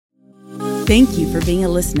Thank you for being a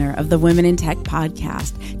listener of the Women in Tech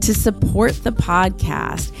podcast. To support the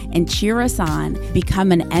podcast and cheer us on,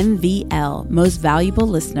 become an MVL, Most Valuable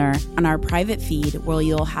Listener, on our private feed where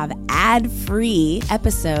you'll have ad-free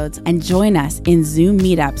episodes and join us in Zoom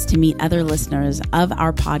meetups to meet other listeners of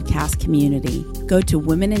our podcast community. Go to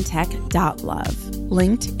womenintech.love,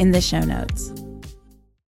 linked in the show notes.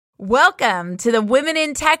 Welcome to the Women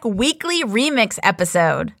in Tech Weekly Remix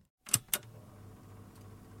episode.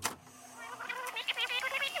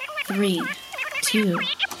 3, 2,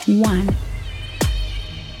 1.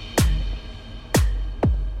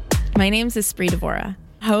 My name's Espree Devora,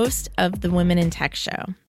 host of the Women in Tech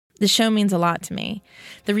Show. The show means a lot to me.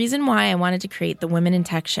 The reason why I wanted to create the Women in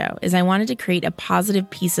Tech Show is I wanted to create a positive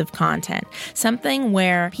piece of content, something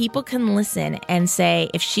where people can listen and say,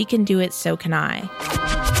 if she can do it, so can I.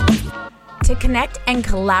 To connect and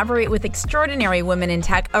collaborate with extraordinary women in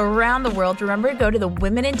tech around the world, remember to go to the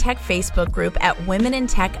Women in Tech Facebook group at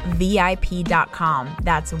womenintechvip.com.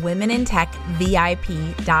 That's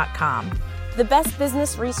womenintechvip.com. The best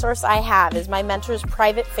business resource I have is my mentor's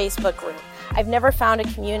private Facebook group. I've never found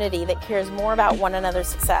a community that cares more about one another's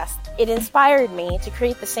success. It inspired me to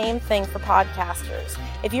create the same thing for podcasters.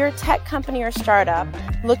 If you're a tech company or startup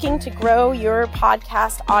looking to grow your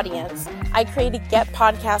podcast audience, I created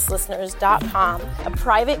getpodcastlisteners.com, a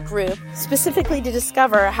private group specifically to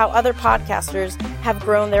discover how other podcasters have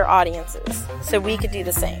grown their audiences, so we could do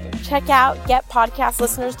the same. Check out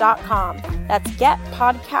getpodcastlisteners.com. That's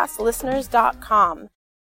getpodcastlisteners.com.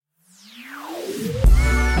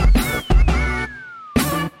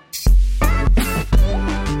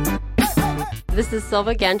 This is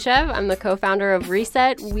Silva Genchev. I'm the co-founder of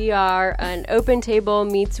Reset. We are an open table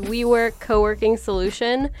meets WeWork co-working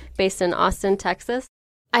solution based in Austin, Texas.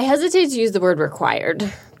 I hesitate to use the word required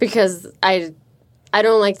because I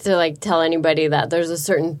don't like to tell anybody that there's a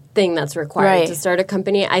certain thing that's required to start a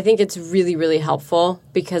company. I think it's really, really helpful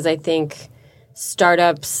because I think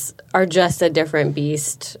startups are just a different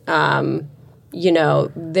beast. There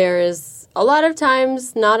is a lot of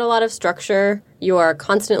times not a lot of structure. You are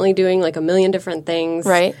constantly doing a million different things.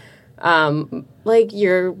 Right. Maybe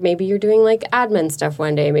you're doing admin stuff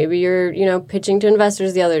one day. Maybe you're, pitching to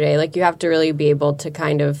investors the other day. You have to really be able to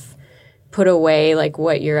kind of put away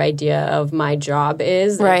what your idea of my job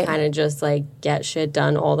is and kind of just get shit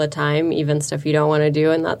done all the time, even stuff you don't want to do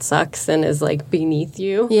and that sucks and is beneath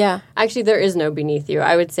you. Yeah. Actually, there is no beneath you.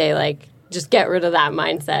 I would say just get rid of that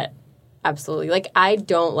mindset. Absolutely. I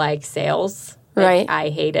don't like sales. I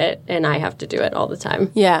hate it, and I have to do it all the time.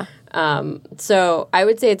 Yeah. So I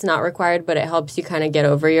would say it's not required, but it helps you kind of get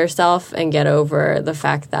over yourself and get over the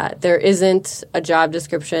fact that there isn't a job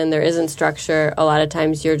description, there isn't structure. A lot of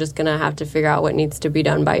times you're just going to have to figure out what needs to be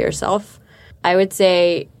done by yourself. I would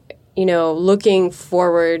say, looking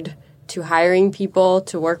forward to hiring people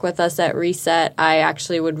to work with us at Reset, I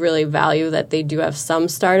actually would really value that they do have some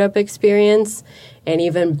startup experience. And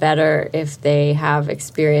even better if they have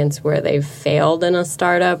experience where they've failed in a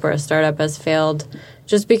startup or a startup has failed,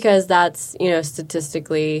 just because that's,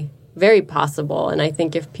 statistically very possible. And I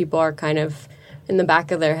think if people are kind of in the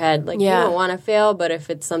back of their head, you don't want to fail, but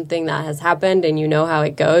if it's something that has happened and you know how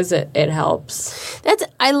it goes, it helps.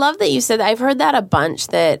 I love that you said that. I've heard that a bunch,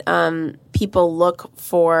 that people look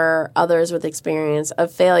for others with experience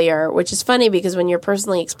of failure, which is funny because when you're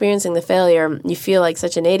personally experiencing the failure, you feel like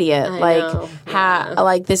such an idiot.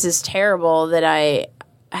 This is terrible that I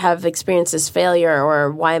have experienced this failure,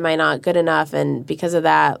 or why am I not good enough? And because of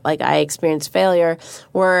that, I experienced failure.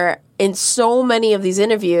 Where in so many of these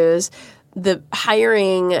interviews, the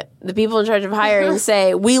people in charge of hiring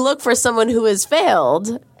say, we look for someone who has failed.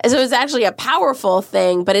 So it's actually a powerful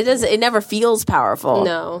thing, but it never feels powerful.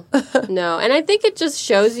 No. And I think it just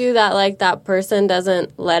shows you that, that person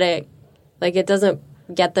doesn't let it, it doesn't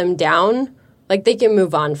get them down. They can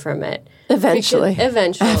move on from it. Eventually.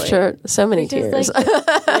 After so many tears.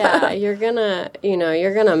 You're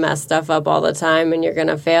gonna mess stuff up all the time and you're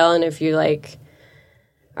gonna fail. And if you,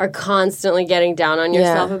 are constantly getting down on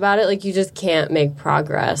yourself about it, you just can't make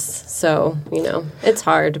progress. So, it's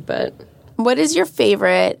hard, but... What is your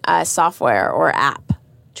favorite software or app?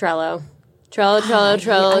 Trello. I use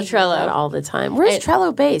that all the time. Where's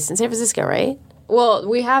Trello based? In San Francisco, right? Well,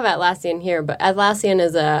 we have Atlassian here, but Atlassian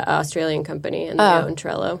is an Australian company, and they own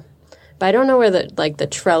Trello. But I don't know where the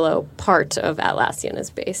Trello part of Atlassian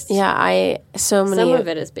is based. Yeah, some of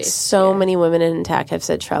it is based. So many women in tech have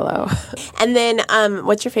said Trello. And then,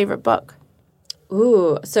 what's your favorite book?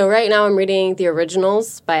 Ooh, so right now I'm reading The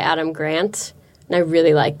Originals by Adam Grant. And I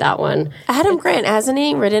really like that one. Adam Grant, hasn't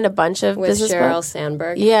he written a bunch of with business Sheryl books?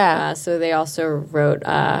 Sandberg. Yeah. So they also wrote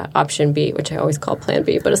Option B, which I always call Plan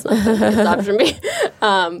B, but it's not. It's Option B.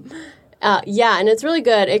 And it's really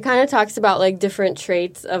good. It kind of talks about like different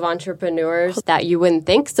traits of entrepreneurs that you wouldn't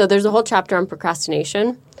think. So there's a whole chapter on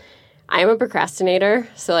procrastination. I am a procrastinator,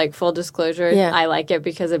 so like full disclosure, I like it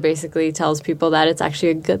because it basically tells people that it's actually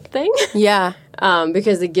a good thing. Yeah.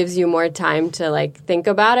 Because it gives you more time to like think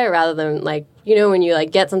about it rather than like, you know, when you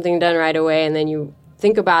like get something done right away and then you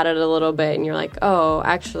think about it a little bit and you're like, oh,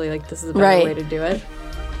 actually, like this is a better way to do it.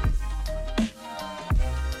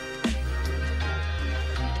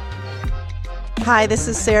 Hi, this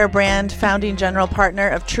is Sarah Brand, founding general partner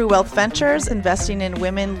of True Wealth Ventures, investing in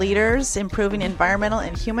women leaders, improving environmental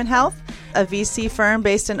and human health, a VC firm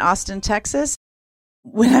based in Austin, Texas.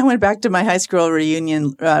 When I went back to my high school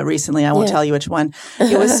reunion recently, I won't tell you which one.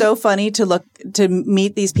 It was so funny to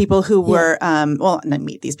meet these people who were, not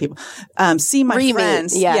meet these people, see my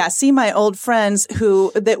friends. Yeah, see my old friends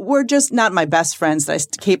that were just not my best friends that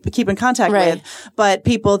I keep in contact with, but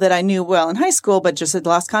people that I knew well in high school, but just had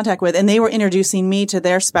lost contact with. And they were introducing me to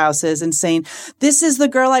their spouses and saying, this is the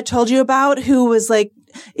girl I told you about who was like,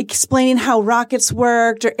 explaining how rockets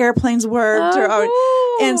worked or airplanes worked.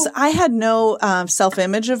 And so I had no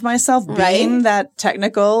self-image of myself being that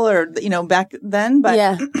technical or, back then.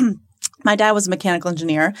 But my dad was a mechanical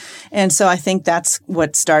engineer. And so I think that's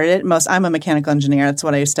what started it. I'm a mechanical engineer. That's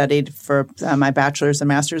what I studied for my bachelor's and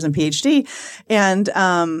master's and PhD. And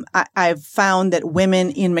I've found that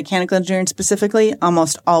women in mechanical engineering specifically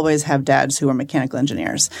almost always have dads who are mechanical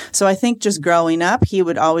engineers. So I think just growing up, he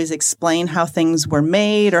would always explain how things were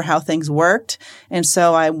made or how things worked. And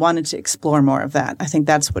so I wanted to explore more of that. I think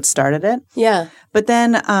that's what started it. Yeah. But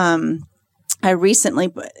then I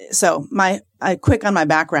recently quick on my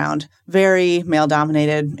background, very male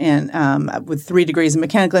dominated and with 3 degrees in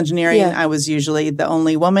mechanical engineering. I was usually the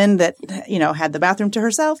only woman that, had the bathroom to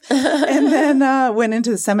herself. And then went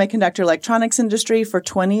into the semiconductor electronics industry for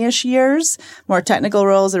 20-ish years, more technical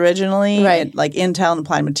roles originally, at, like Intel and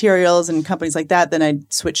Applied Materials and companies like that. Then I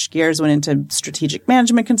switched gears, went into strategic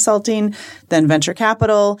management consulting, then venture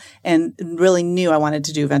capital, and really knew I wanted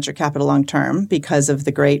to do venture capital long term because of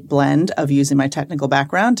the great blend of using my technical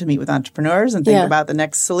background to meet with entrepreneurs and think about the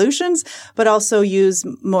next solutions, but also use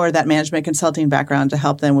more of that management consulting background to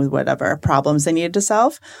help them with whatever problems they needed to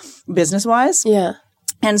solve business-wise. Yeah.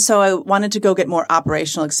 And so I wanted to go get more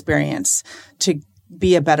operational experience to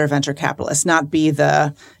be a better venture capitalist, not be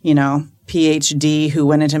the, PhD who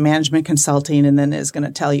went into management consulting and then is going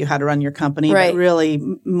to tell you how to run your company, but really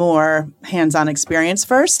more hands-on experience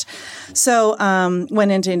first. So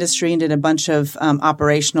went into industry and did a bunch of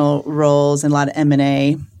operational roles and a lot of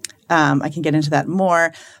M&A. I can get into that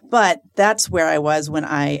more, but that's where I was when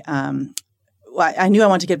I knew I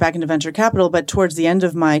wanted to get back into venture capital, but towards the end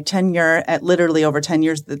of my tenure at literally over 10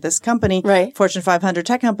 years at this company, Fortune 500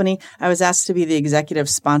 tech company, I was asked to be the executive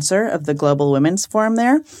sponsor of the Global Women's Forum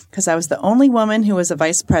there because I was the only woman who was a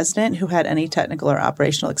vice president who had any technical or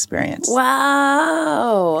operational experience.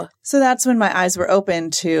 Wow. So that's when my eyes were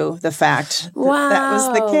open to the fact that that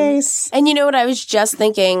was the case. And you know what? I was just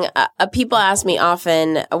thinking, people ask me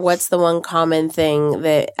often, what's the one common thing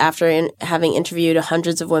that after having interviewed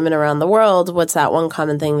hundreds of women around the world, what's that one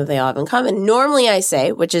common thing that they all have in common? Normally I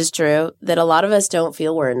say, which is true, that a lot of us don't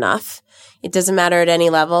feel we're enough. It doesn't matter at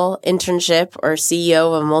any level, internship or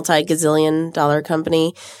CEO of a multi-gazillion dollar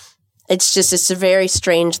company. It's a very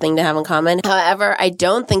strange thing to have in common. However, I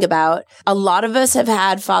don't think about a lot of us have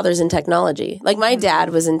had fathers in technology. Like my dad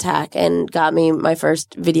was in tech and got me my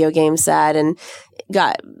first video game set and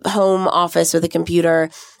got home office with a computer.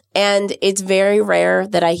 And it's very rare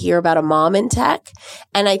that I hear about a mom in tech.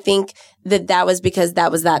 And I think that was because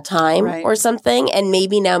that was that time or something. And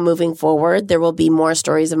maybe now moving forward, there will be more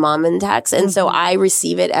stories of mom in techs. And so I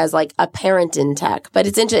receive it as like a parent in tech. But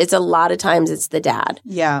it's interesting. It's a lot of times it's the dad.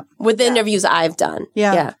 Yeah. With the interviews I've done.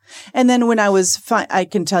 Yeah. And then when I was I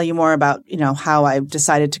can tell you more about, how I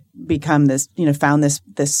decided to become this, found this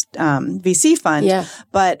VC fund. Yeah.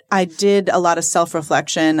 But I did a lot of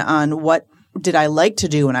self-reflection on what did I like to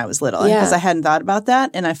do when I was little? Because I hadn't thought about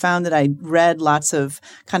that. And I found that I read lots of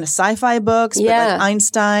kind of sci-fi books, but like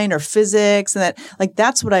Einstein or physics. And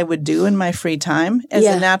that's what I would do in my free time as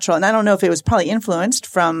a natural. And I don't know if it was probably influenced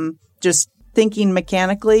from just thinking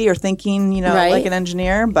mechanically or thinking, like an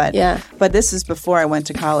engineer. But this is before I went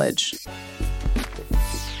to college.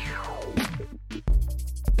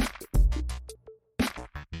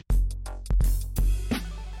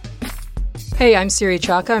 Hey, I'm Siri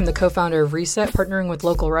Chaka. I'm the co-founder of Reset, partnering with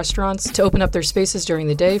local restaurants to open up their spaces during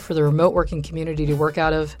the day for the remote working community to work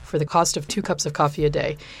out of for the cost of 2 cups of coffee a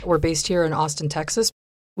day. We're based here in Austin, Texas.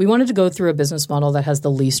 We wanted to go through a business model that has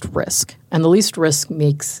the least risk. And the least risk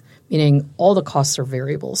meaning all the costs are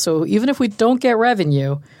variable. So even if we don't get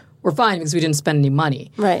revenue, we're fine because we didn't spend any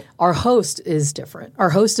money. Right. Our host is different.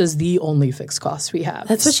 Our host is the only fixed cost we have.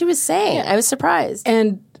 That's what she was saying. Yeah. I was surprised.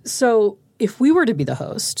 And so if we were to be the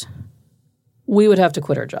host, we would have to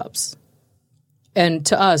quit our jobs. And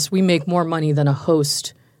to us, we make more money than a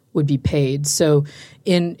host would be paid. So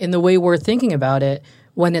in the way we're thinking about it,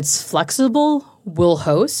 when it's flexible, we'll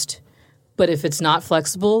host. But if it's not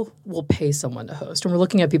flexible, we'll pay someone to host. And we're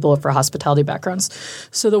looking at people for hospitality backgrounds.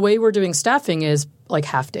 So the way we're doing staffing is like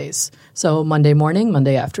half days. So Monday morning,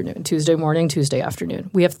 Monday afternoon, Tuesday morning, Tuesday afternoon.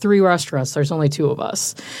 We have 3 restaurants. There's only 2 of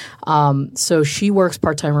us. So she works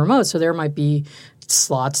part-time remote. So there might be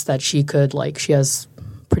slots that she could, like, she has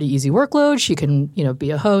pretty easy workload. She can,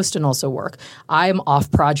 be a host and also work. I'm off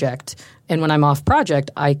project. And when I'm off project,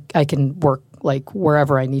 I can work like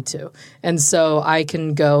wherever I need to. And so I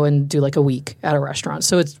can go and do like a week at a restaurant.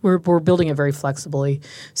 So we're building it very flexibly.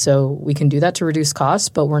 So we can do that to reduce costs,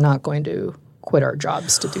 but we're not going to quit our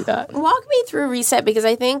jobs to do that. Walk me through Reset, because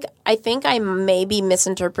I think I may be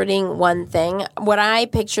misinterpreting one thing. When I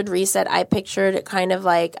pictured Reset, I pictured kind of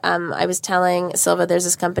like I was telling Silva, there's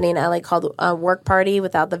this company in LA called Work Party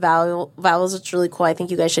without the vowels. It's really cool. I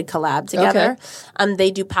think you guys should collab together. Okay.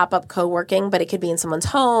 They do pop-up co-working, but it could be in someone's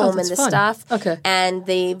home and this fun. stuff. Okay. And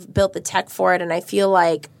they've built the tech for it, and I feel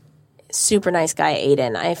like super nice guy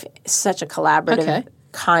Aiden. Such a collaborative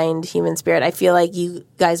kind human spirit. I feel like you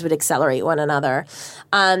guys would accelerate one another.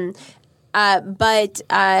 But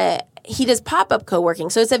he does pop-up co-working,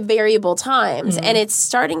 so it's at variable times. Mm-hmm. And it's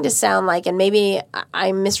starting to sound like, and maybe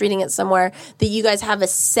I'm misreading it somewhere, that you guys have a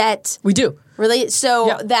set. We do. Really?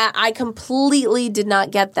 So that I completely did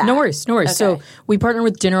not get that. No worries. Okay. So we partner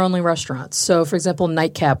with dinner-only restaurants. So, for example,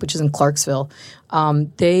 Nightcap, which is in Clarksville,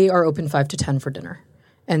 they are open 5 to 10 for dinner.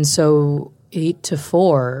 And so 8 to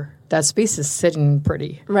 4, that space is sitting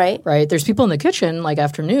pretty. Right. There's people in the kitchen, like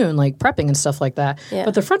afternoon, like prepping and stuff like that. Yeah.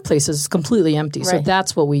 But the front place is completely empty. Right. So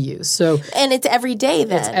that's what we use. And it's every day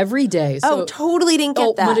then? It's every day. So, totally didn't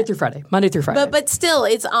get that. Monday through Friday. But still,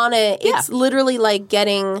 it's it's literally like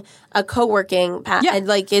getting a co-working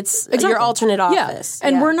like it's your alternate office. Yeah.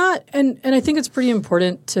 And we're not, and I think it's pretty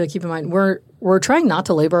important to keep in mind, we're trying not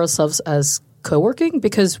to label ourselves as co-working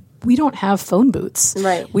because we don't have phone booths.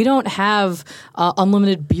 Right. We don't have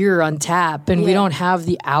unlimited beer on tap, and we don't have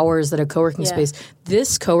the hours that a co-working space.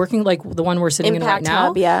 This co-working, like the one we're sitting Impact in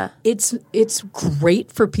right now, Hub, it's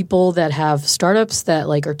great for people that have startups that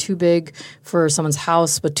like are too big for someone's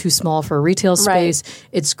house but too small for a retail space. Right.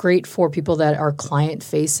 It's great for people that are client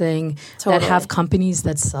facing, that have companies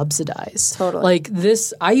that subsidize. Totally. Like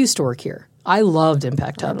this, I used to work here. I loved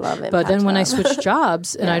Impact Hub. But then when I switched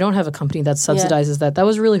jobs and I don't have a company that subsidizes that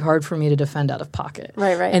was really hard for me to defend out of pocket.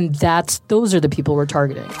 Right. And those are the people we're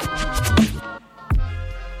targeting.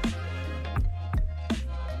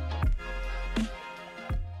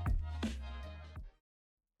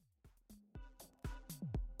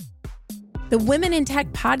 The Women in Tech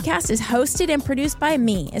podcast is hosted and produced by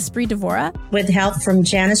me, Esprit Devora, with help from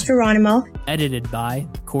Janice Geronimo. Edited by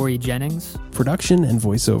Corey Jennings. Production and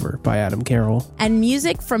voiceover by Adam Carroll. And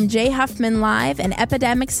music from Jay Huffman Live and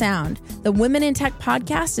Epidemic Sound. The Women in Tech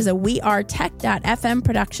podcast is a wearetech.fm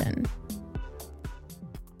production.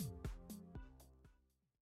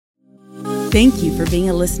 Thank you for being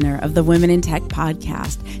a listener of the Women in Tech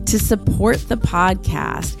podcast. To support the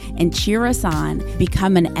podcast and cheer us on,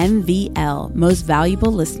 become an MVL, Most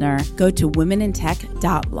Valuable Listener, go to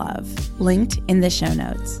womenintech.love, linked in the show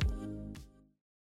notes.